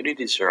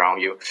communities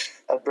around you?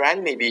 A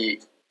brand may be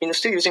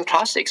still using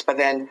plastics, but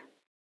then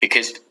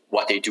because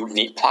what they do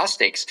need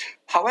plastics.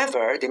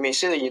 However, they may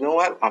say that, you know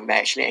what, I'm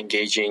actually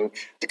engaging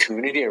the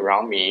community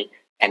around me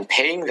and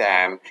paying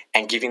them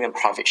and giving them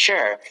profit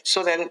share.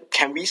 So then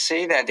can we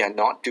say that they're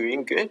not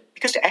doing good?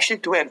 Because they actually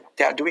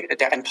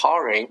they're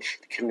empowering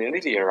the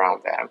community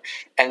around them.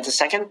 And the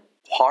second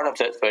part of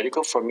that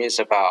vertical for me is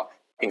about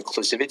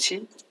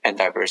inclusivity and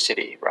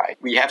diversity, right?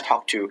 We have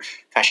talked to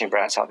fashion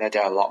brands out there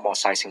that are a lot more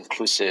size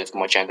inclusive,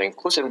 more gender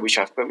inclusive,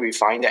 but we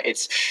find that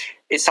it's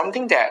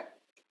something that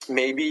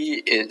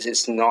maybe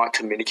it's not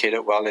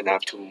communicated well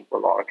enough to a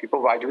lot of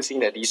people. But I do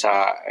think that these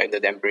are, and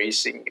that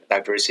embracing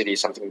diversity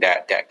is something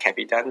that can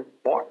be done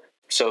more.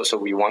 So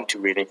we want to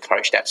really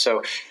encourage that.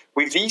 So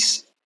with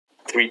these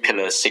 3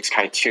 pillars, 6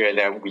 criteria,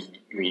 then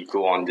we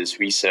go on this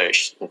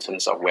research in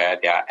terms of where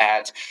they are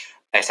at.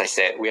 As I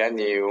said, we are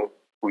new.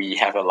 We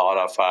have a lot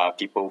of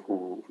people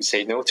who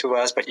say no to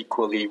us, but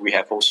equally we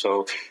have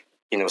also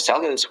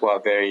sellers who are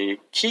very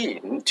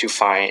keen to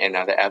find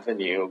another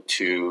avenue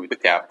to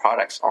put their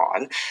products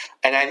on.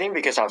 And I think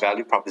because our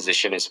value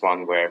proposition is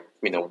one where,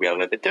 we are a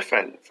little bit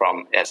different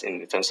from as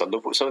in terms of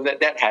lookbook. So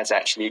that has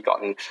actually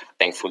gotten,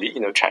 thankfully,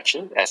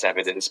 traction as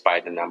evidenced by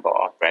the number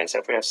of brands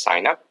that we have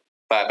signed up.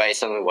 But it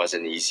certainly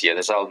wasn't easier.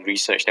 There's a lot of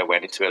research that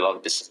went into it, a lot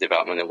of business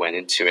development that went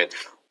into it.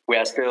 We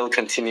are still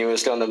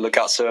continuously on the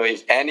lookout. So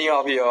if any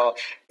of your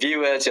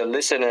viewers, your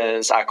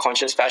listeners are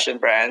conscious fashion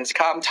brands,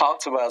 come talk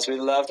to us.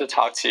 We'd love to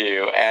talk to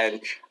you.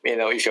 And,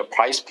 if your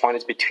price point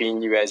is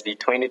between USD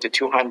 20 to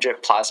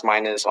 200 plus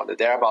minus or the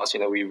thereabouts,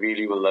 we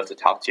really would love to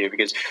talk to you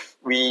because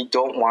we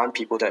don't want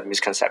people to have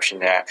misconception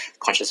that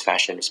conscious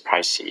fashion is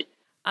pricey.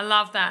 I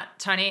love that,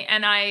 Tony.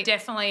 And I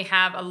definitely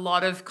have a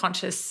lot of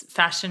conscious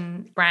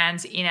fashion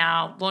brands in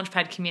our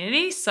Launchpad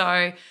community.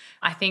 So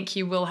I think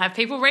you will have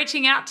people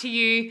reaching out to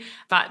you,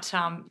 but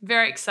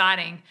very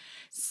exciting.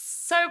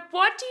 So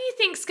what do you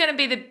think is going to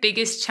be the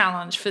biggest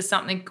challenge for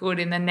Something Good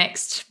in the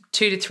next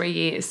 2 to 3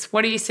 years?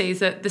 What do you see as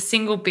the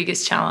single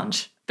biggest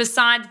challenge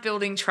besides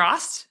building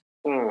trust?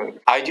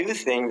 I do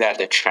think that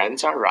the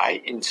trends are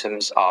right in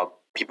terms of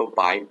people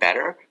buying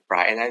better,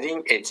 right? And I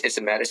think it's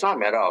a matter. It's not a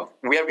matter of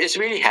it's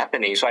really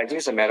happening. So I think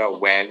it's a matter of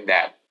when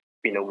that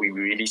we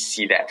really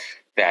see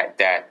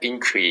that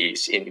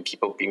increase in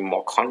people being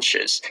more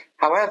conscious.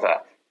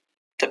 However,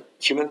 the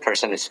human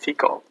person is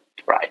fickle,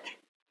 right?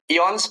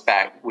 Eons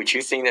back, would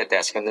you think that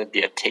there's going to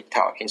be a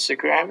TikTok,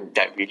 Instagram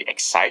that really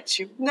excites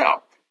you?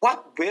 No.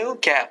 What will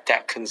get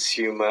that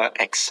consumer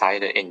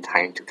excited in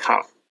time to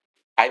come?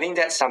 I think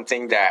that's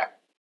something that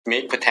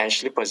may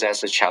potentially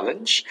possess a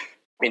challenge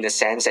in the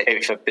sense that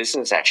if a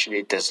business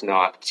actually does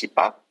not keep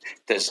up,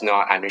 does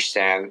not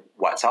understand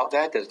what's out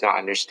there, does not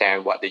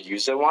understand what the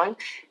user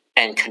wants,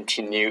 and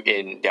continue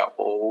in their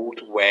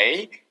old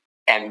way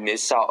and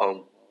miss out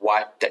on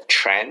what the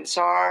trends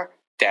are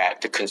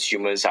that the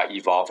consumers are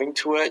evolving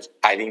towards,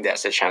 I think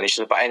that's a challenge.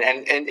 And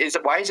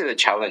why is it a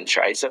challenge,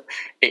 right? So,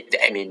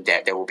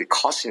 there will be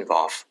costs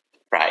involved,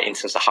 right, in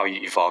terms of how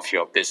you evolve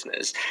your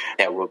business.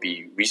 There will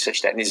be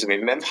research that needs to be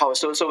manpower.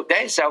 So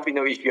that itself,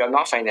 if you are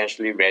not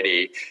financially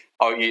ready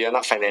or you are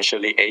not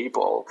financially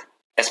able,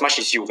 as much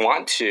as you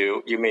want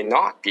to, you may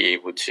not be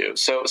able to.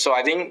 So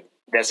I think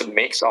there's a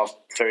mix of,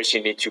 first,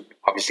 you need to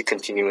obviously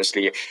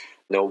continuously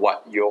know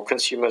what your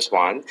consumers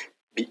want,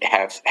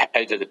 have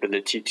the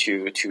ability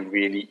to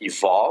really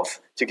evolve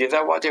to give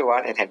them what they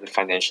want, and have the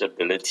financial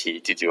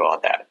ability to do all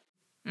that.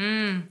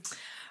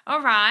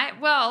 All right.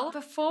 Well,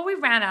 before we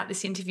round out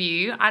this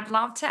interview, I'd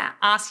love to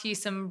ask you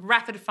some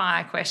rapid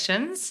fire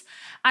questions.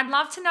 I'd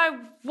love to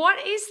know,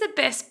 what is the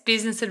best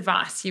business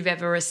advice you've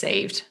ever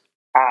received?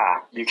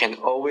 You can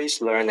always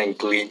learn and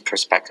glean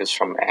perspectives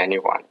from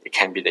anyone. It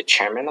can be the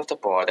chairman of the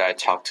board that I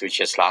talked to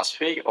just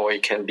last week, or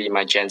it can be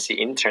my Gen Z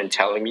intern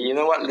telling me, you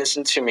know what,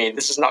 listen to me,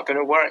 this is not going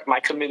to work. My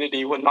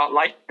community would not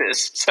like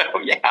this. So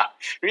yeah,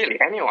 really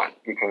anyone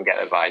you can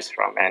get advice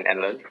from and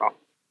learn from.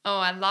 Oh,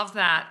 I love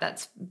that.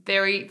 That's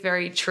very,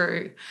 very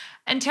true.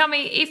 And tell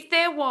me, if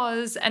there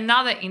was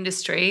another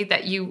industry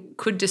that you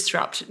could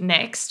disrupt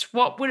next,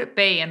 what would it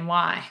be and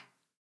why?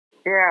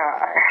 Yeah,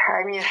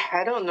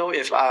 I don't know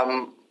if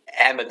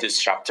am a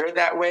disruptor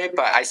that way,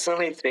 but I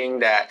certainly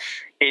think that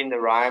in the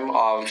realm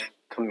of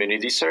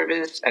community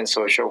service and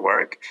social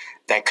work,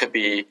 there could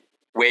be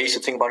ways to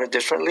think about it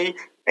differently.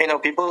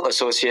 People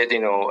associate,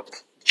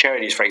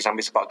 charities, for example,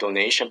 it's about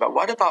donation, but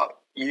what about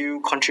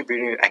you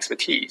contributing your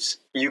expertise?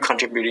 You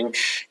contributing,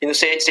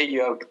 say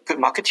you're a good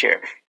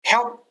marketeer,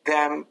 help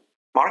them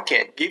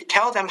market,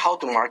 tell them how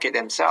to market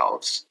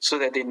themselves so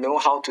that they know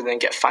how to then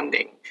get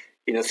funding,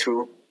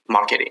 through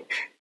marketing.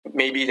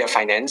 Maybe their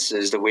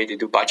finances, the way they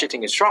do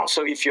budgeting is wrong.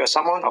 So if you're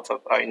someone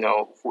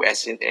who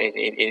is in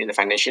the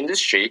financial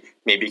industry,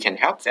 maybe you can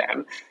help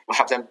them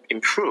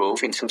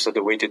improve in terms of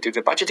the way they do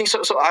the budgeting.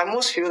 So I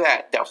almost feel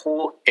that the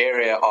whole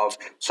area of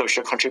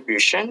social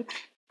contribution,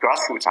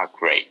 grassroots are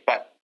great,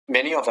 but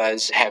many of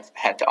us have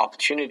had the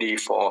opportunity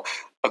for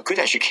a good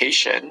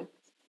education.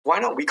 Why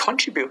not we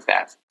contribute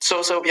that?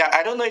 So yeah,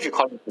 I don't know if you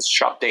call it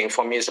disrupting.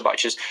 For me, it's about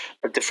just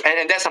a different,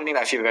 and that's something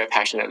that I feel very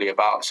passionately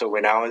about. So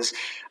when I was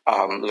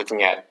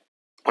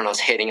when I was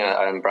heading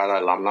an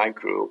umbrella alumni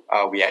group,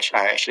 I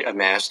actually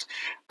amassed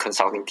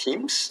consulting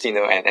teams,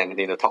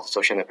 and talk to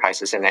social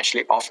enterprises and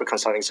actually offer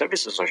consulting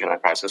services to social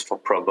enterprises for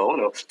pro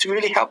bono to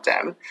really help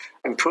them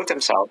improve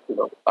themselves,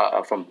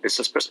 from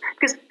business perspective,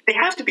 because they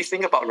have to be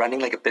thinking about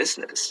running like a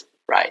business,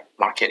 right?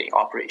 Marketing,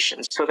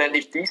 operations. So then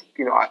if these,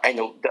 I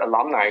know the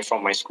alumni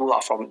from my school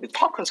are from the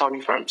top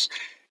consulting firms,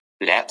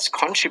 let's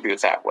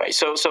contribute that way.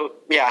 So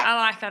yeah. I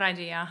like that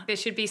idea. There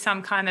should be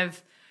some kind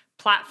of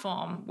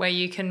platform where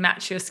you can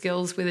match your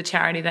skills with a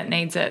charity that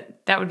needs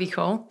it. That would be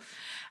cool.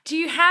 Do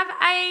you have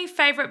a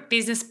favorite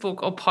business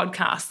book or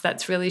podcast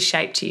that's really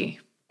shaped you?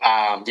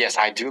 Yes,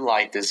 I do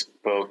like this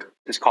book.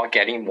 It's called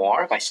Getting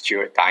More by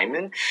Stuart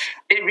Diamond.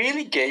 It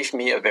really gave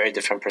me a very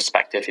different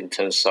perspective in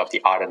terms of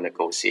the art of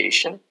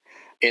negotiation.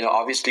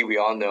 Obviously we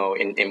all know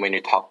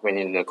when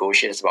you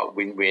negotiate, it's about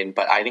win-win,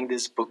 but I think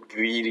this book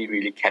really,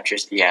 really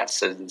captures the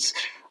essence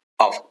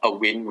of a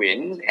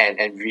win-win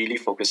and really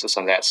focuses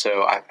on that.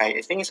 So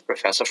I think it's a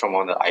professor from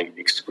one of the Ivy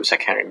League schools. I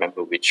can't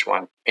remember which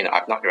one.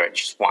 I've not read it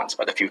just once,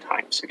 but a few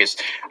times, because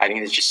I think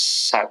there's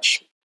just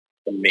such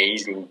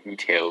amazing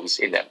details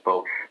in that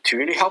book to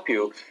really help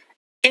you.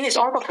 And it's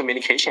all about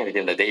communication at the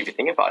end of the day, if you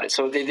think about it.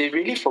 So they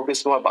really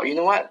focus more about, in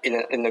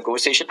a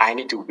negotiation, I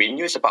need to win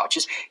you. It's about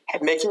just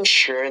making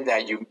sure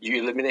that you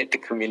eliminate the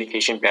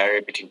communication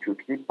barrier between two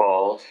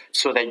people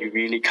so that you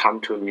really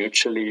come to a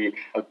mutually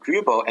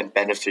agreeable and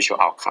beneficial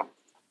outcome.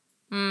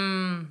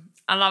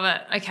 I love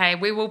it. Okay,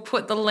 we will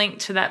put the link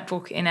to that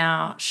book in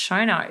our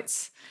show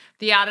notes.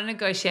 The art of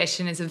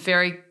negotiation is a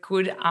very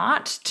good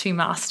art to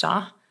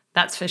master,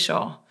 that's for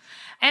sure.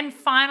 And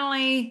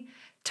finally,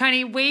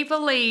 Tony, we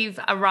believe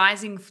a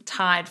rising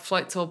tide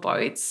floats all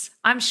boats.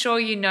 I'm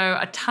sure you know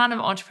a ton of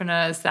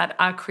entrepreneurs that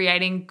are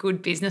creating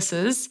good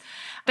businesses.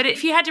 But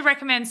if you had to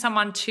recommend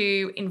someone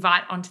to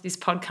invite onto this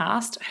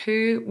podcast,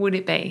 who would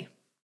it be?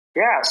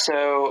 Yeah,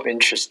 so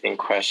interesting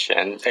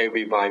question. It would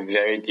be my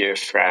very dear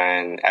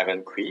friend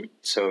Evan Kui.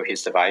 So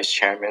he's the vice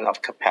chairman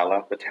of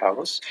Capella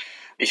Hotels.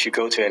 If you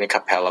go to any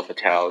Capella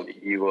hotel,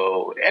 he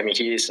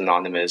is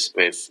synonymous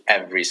with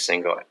every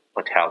single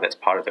hotel that's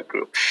part of the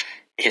group.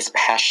 His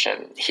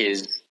passion,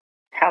 his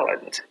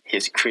talent,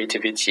 his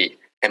creativity,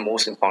 and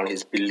most importantly,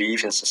 his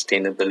belief in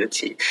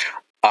sustainability,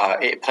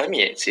 it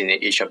permeates in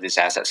each of these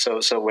assets.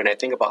 So when I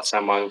think about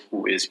someone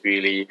who is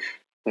really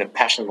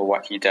passionate about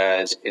what he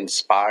does,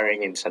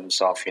 inspiring in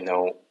terms of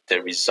the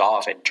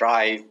resolve and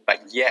drive,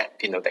 but yet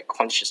that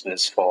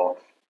consciousness for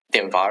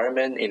the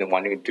environment,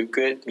 wanting to do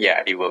good,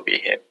 yeah, it will be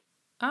him.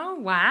 Oh,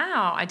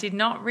 wow. I did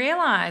not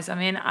realize. I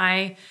mean,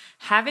 I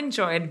have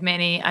enjoyed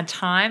many a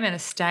time and a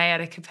stay at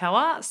a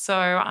Capella, so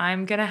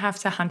I'm going to have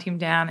to hunt him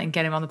down and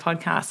get him on the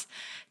podcast.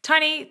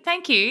 Tony,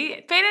 thank you.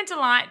 It's been a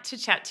delight to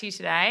chat to you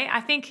today. I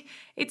think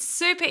it's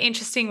super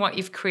interesting what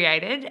you've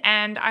created,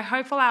 and I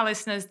hope all our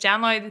listeners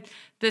download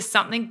the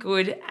Something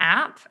Good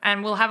app,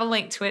 and we'll have a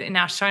link to it in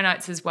our show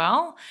notes as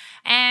well.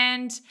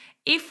 And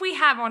if we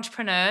have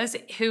entrepreneurs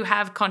who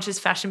have conscious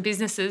fashion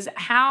businesses,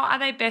 how are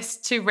they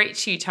best to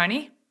reach you,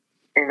 Tony?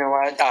 You know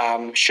what?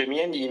 Shoot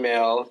me an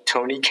email,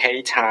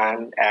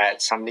 TonyKTan at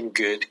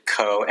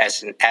somethinggoodco,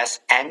 as in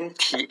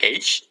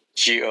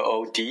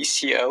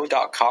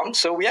SMTHGOODCO.com.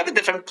 So we have a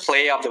different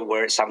play of the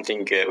word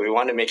something good. We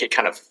want to make it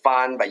kind of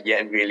fun, but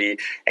yet really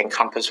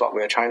encompass what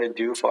we're trying to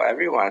do for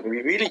everyone.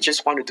 We really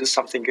just want to do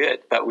something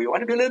good, but we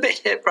want to be a little bit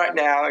hip right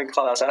now and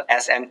call ourselves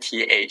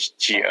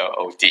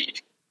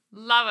SMTHGOOD.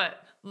 Love it.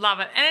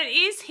 Love it. And it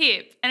is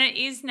hip and it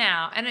is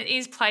now and it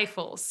is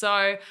playful.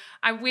 So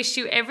I wish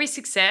you every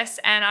success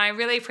and I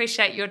really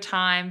appreciate your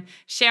time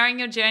sharing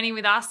your journey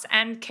with us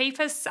and keep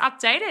us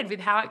updated with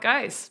how it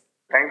goes.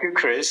 Thank you,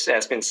 Chris.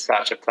 It's been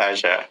such a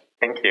pleasure.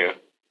 Thank you.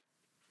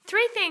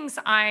 3 things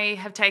I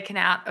have taken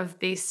out of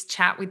this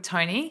chat with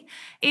Tony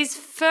is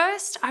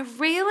first, I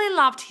really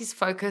loved his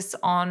focus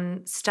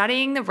on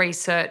studying the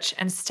research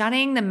and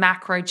studying the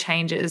macro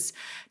changes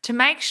to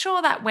make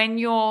sure that when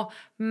you're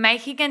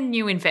making a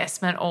new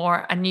investment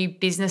or a new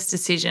business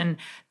decision,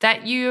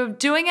 that you're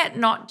doing it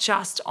not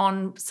just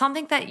on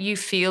something that you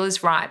feel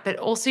is right, but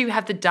also you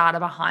have the data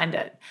behind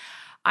it.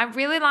 I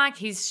really like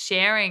his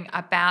sharing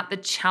about the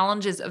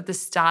challenges of the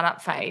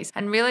startup phase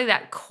and really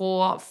that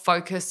core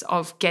focus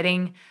of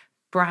getting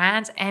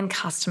brands and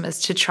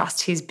customers to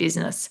trust his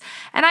business.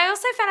 And I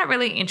also found it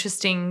really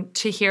interesting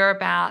to hear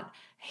about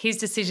his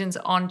decisions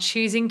on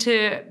choosing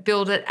to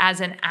build it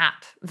as an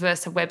app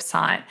versus a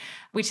website,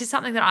 which is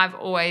something that I've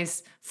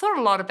always thought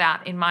a lot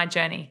about in my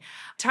journey.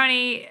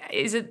 Tony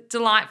is a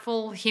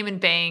delightful human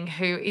being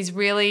who is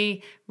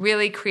really,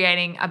 really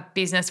creating a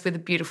business with a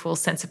beautiful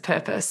sense of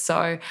purpose.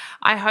 So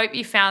I hope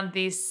you found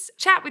this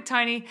chat with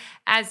Tony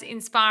as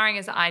inspiring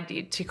as I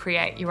did to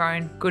create your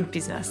own good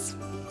business.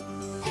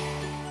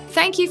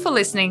 Thank you for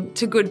listening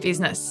to Good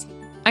Business.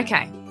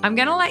 Okay, I'm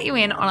going to let you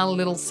in on a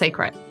little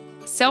secret.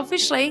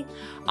 Selfishly,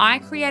 I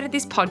created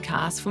this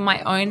podcast for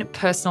my own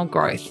personal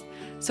growth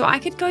so I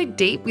could go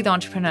deep with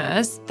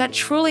entrepreneurs that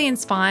truly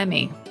inspire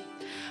me.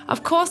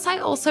 Of course, I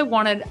also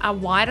wanted a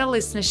wider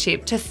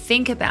listenership to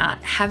think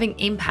about having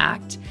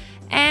impact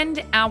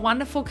and our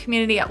wonderful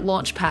community at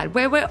Launchpad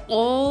where we're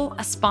all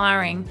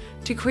aspiring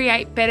to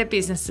create better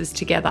businesses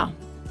together.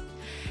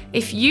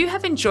 If you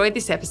have enjoyed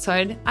this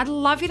episode, I'd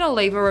love you to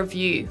leave a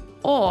review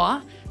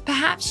or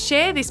perhaps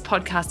share this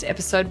podcast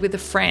episode with a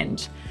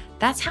friend.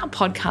 That's how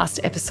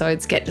podcast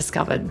episodes get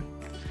discovered.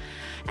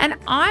 And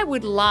I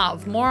would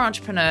love more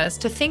entrepreneurs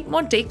to think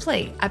more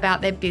deeply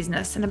about their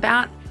business and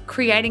about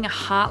creating a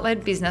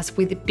heart-led business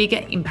with a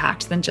bigger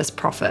impact than just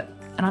profit.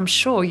 And I'm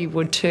sure you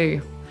would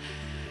too.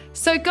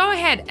 So go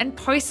ahead and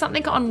post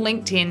something on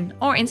LinkedIn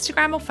or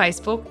Instagram or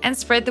Facebook and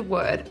spread the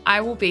word.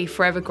 I will be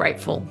forever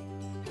grateful.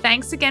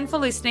 Thanks again for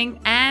listening,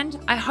 and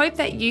I hope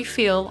that you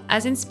feel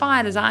as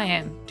inspired as I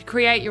am to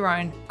create your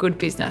own good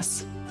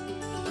business.